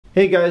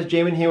Hey guys,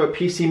 Jamin here with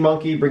PC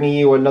Monkey, bringing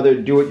you another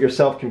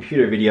do-it-yourself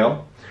computer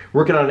video.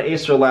 Working on an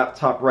Acer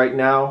laptop right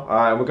now,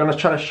 and we're going to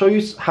try to show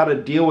you how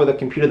to deal with a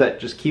computer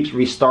that just keeps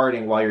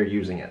restarting while you're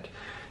using it.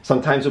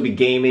 Sometimes you'll be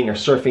gaming or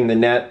surfing the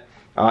net,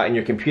 and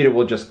your computer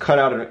will just cut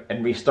out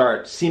and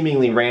restart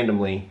seemingly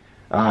randomly,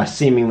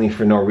 seemingly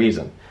for no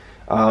reason.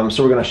 So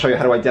we're going to show you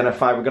how to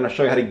identify, we're going to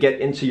show you how to get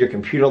into your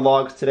computer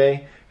logs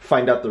today,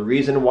 find out the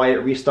reason why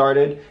it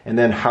restarted, and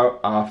then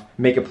how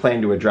make a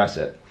plan to address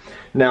it.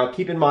 Now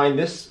keep in mind,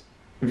 this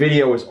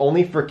video is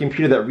only for a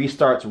computer that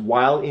restarts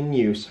while in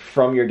use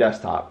from your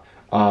desktop,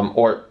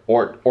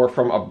 or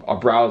from a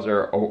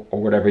browser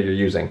or whatever you're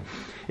using.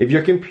 If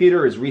your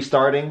computer is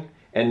restarting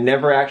and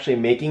never actually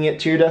making it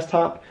to your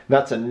desktop,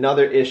 that's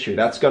another issue.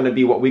 That's going to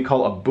be what we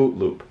call a boot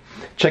loop.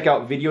 Check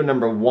out video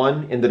number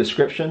 1 in the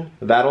description.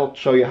 That'll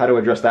show you how to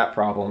address that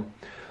problem.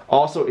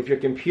 Also, if your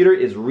computer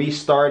is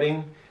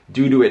restarting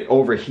due to it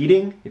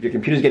overheating, if your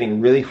computer is getting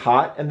really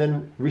hot and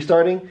then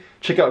restarting,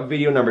 check out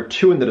video number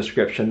 2 in the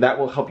description. That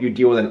will help you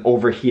deal with an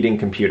overheating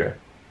computer.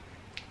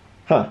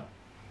 Huh.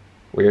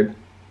 Weird.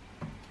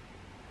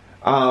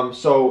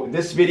 So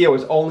this video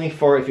is only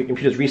for if your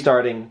computer is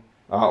restarting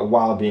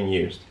while being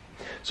used.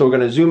 So we're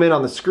going to zoom in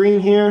on the screen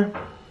here.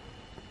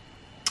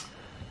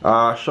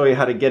 Show you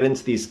how to get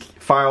into these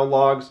file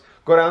logs.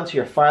 Go down to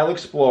your File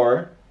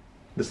Explorer,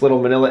 this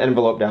little manila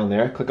envelope down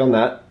there. Click on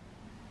that.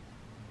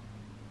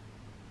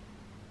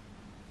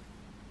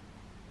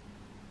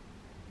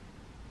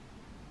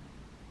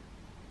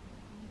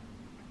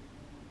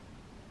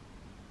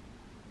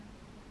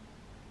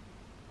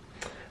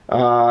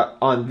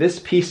 On this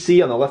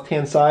PC, on the left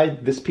hand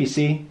side, this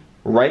PC,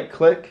 right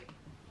click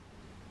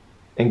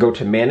and go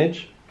to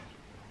Manage.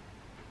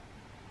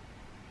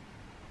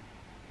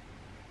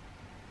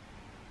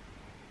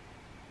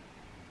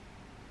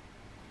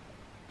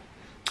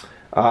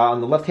 On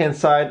the left hand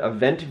side,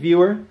 Event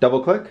Viewer,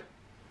 double click.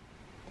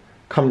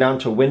 Come down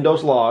to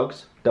Windows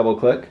Logs, double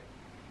click.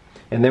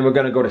 And then we're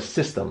going to go to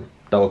System,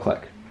 double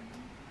click.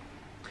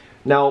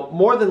 Now,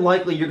 more than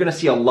likely, you're going to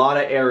see a lot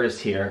of errors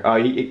here.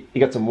 You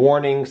got some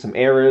warnings, some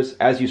errors.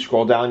 As you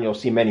scroll down, you'll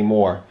see many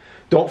more.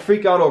 Don't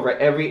freak out over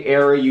every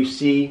error you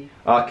see.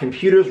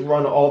 Computers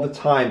run all the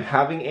time,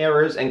 having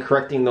errors and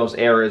correcting those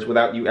errors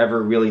without you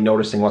ever really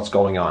noticing what's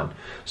going on.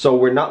 So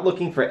we're not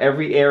looking for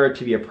every error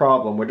to be a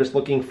problem. We're just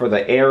looking for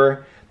the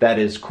error that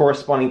is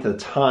corresponding to the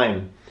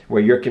time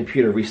where your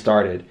computer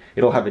restarted.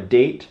 It'll have a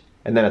date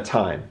and then a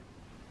time.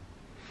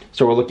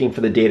 So we're looking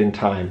for the date and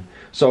time.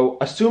 So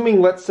assuming,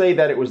 let's say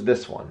that it was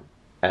this one,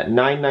 at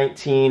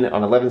 9:19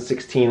 on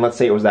 11:16, let's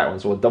say it was that one.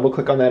 So we'll double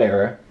click on that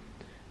error.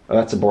 Oh,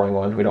 that's a boring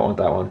one. We don't want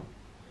that one.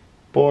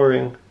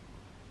 Boring.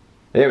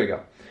 There we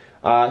go.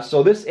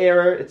 So this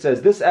error, it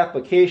says this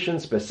application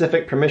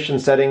specific permission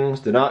settings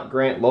do not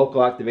grant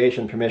local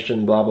activation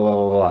permission, blah, blah,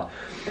 blah, blah.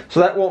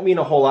 So that won't mean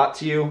a whole lot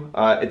to you.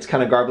 It's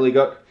kind of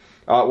gobbledygook.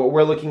 What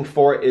we're looking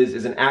for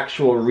is an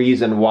actual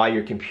reason why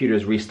your computer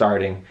is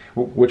restarting,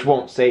 which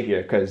won't say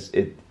here because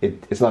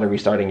it's not a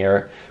restarting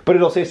error, but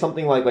it'll say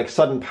something like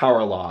sudden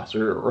power loss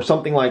or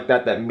something like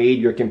that that made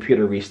your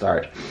computer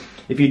restart.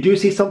 If you do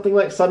see something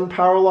like sudden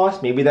power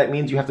loss, maybe that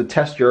means you have to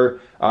test your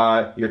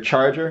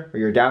charger or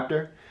your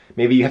adapter.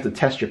 Maybe you have to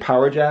test your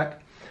power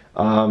jack.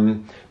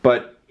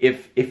 But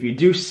if you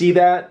do see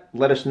that,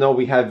 let us know.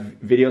 We have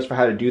videos for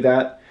how to do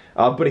that.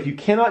 But if you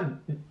cannot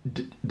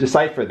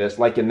decipher this,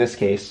 like in this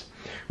case,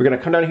 we're going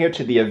to come down here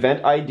to the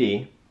event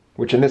ID,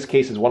 which in this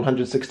case is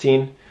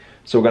 116.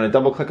 So we're going to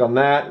double click on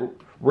that.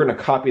 We're going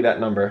to copy that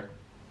number.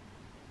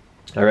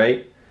 All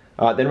right.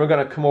 Then we're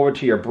going to come over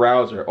to your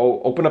browser.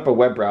 Open up a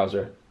web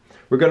browser.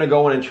 We're going to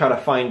go in and try to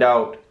find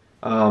out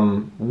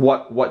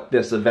what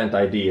this event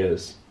ID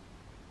is.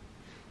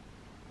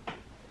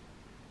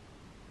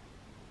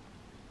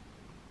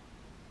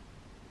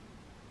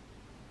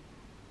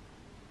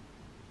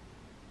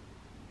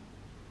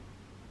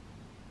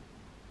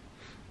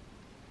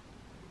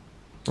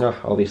 Oh,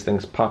 all these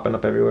things popping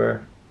up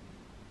everywhere.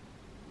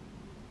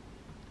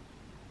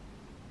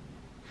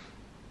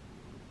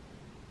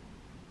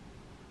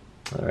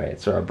 All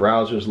right, so our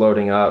browser's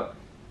loading up.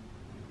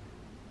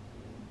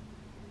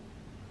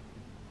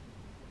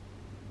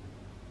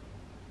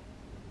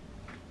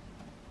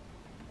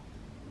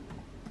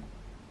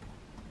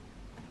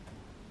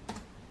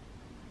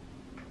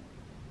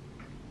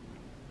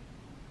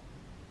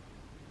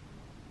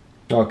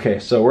 Okay,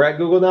 so we're at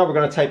Google now. We're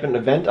going to type in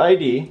event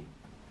ID.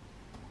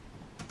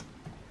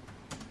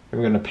 And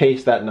we're going to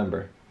paste that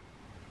number.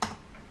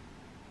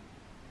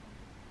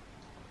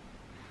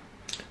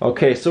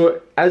 Okay,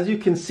 so as you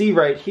can see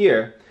right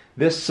here,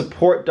 this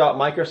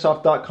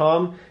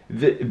support.microsoft.com,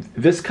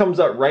 this comes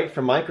up right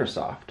from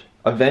Microsoft.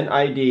 Event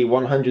ID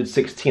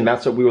 116,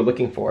 that's what we were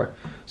looking for.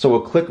 So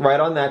we'll click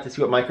right on that to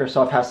see what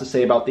Microsoft has to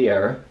say about the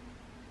error.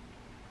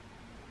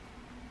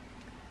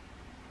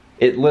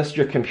 It lists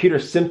your computer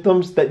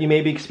symptoms that you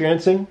may be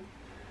experiencing.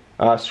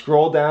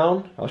 Scroll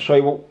down, I'll show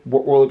you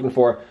what we're looking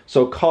for.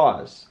 So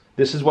cause,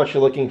 this is what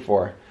you're looking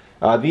for.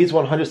 These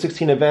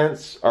 116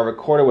 events are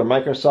recorded when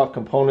Microsoft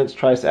Components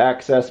tries to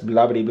access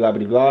blah blah blah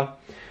blah blah.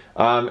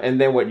 And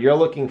then what you're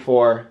looking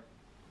for,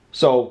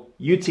 so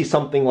you'd see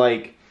something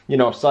like, you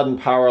know, sudden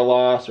power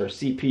loss or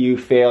CPU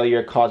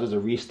failure causes a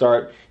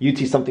restart. You'd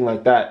see something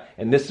like that,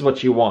 and this is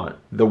what you want,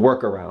 the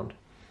workaround.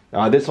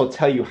 This will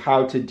tell you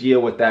how to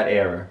deal with that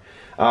error.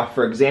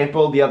 For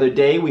example, the other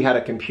day we had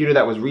a computer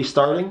that was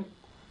restarting.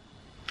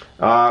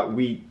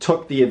 We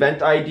took the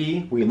event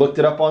ID, we looked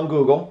it up on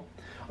Google.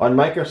 On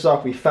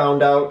Microsoft, we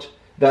found out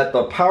that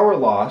the power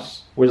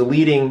loss was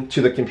leading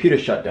to the computer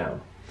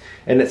shutdown.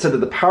 And it said that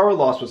the power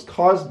loss was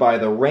caused by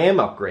the RAM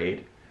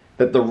upgrade,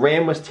 that the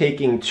RAM was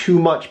taking too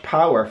much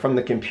power from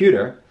the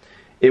computer.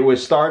 It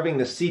was starving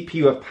the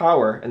CPU of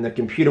power, and the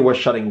computer was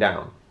shutting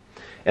down.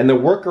 And the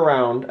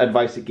workaround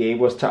advice it gave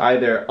was to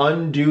either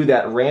undo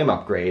that RAM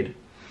upgrade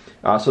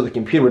so the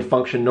computer would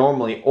function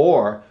normally,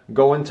 or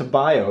go into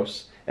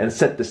BIOS and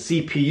set the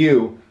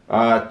CPU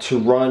to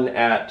run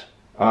at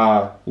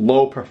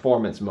low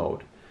performance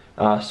mode.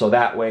 So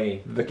that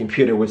way the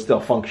computer would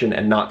still function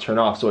and not turn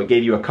off. So it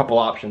gave you a couple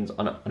options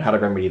on how to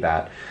remedy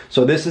that.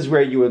 So this is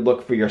where you would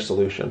look for your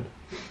solution.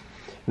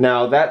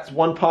 Now that's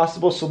one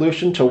possible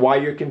solution to why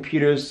your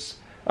computer's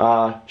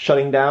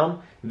shutting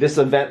down. This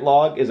event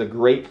log is a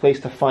great place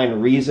to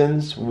find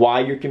reasons why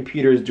your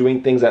computer is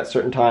doing things at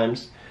certain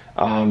times.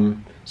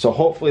 So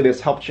hopefully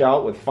this helped you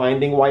out with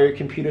finding why your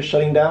computer is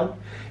shutting down.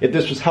 If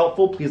this was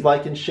helpful, please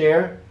like and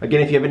share.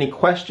 Again, if you have any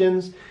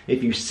questions,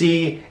 if you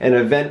see an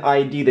event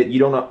ID that you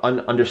don't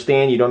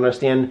understand, you don't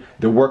understand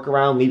the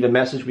workaround, leave a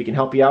message, we can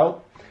help you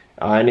out.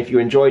 And if you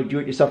enjoyed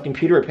do-it-yourself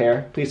computer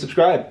repair, please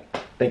subscribe.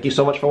 Thank you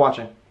so much for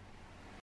watching.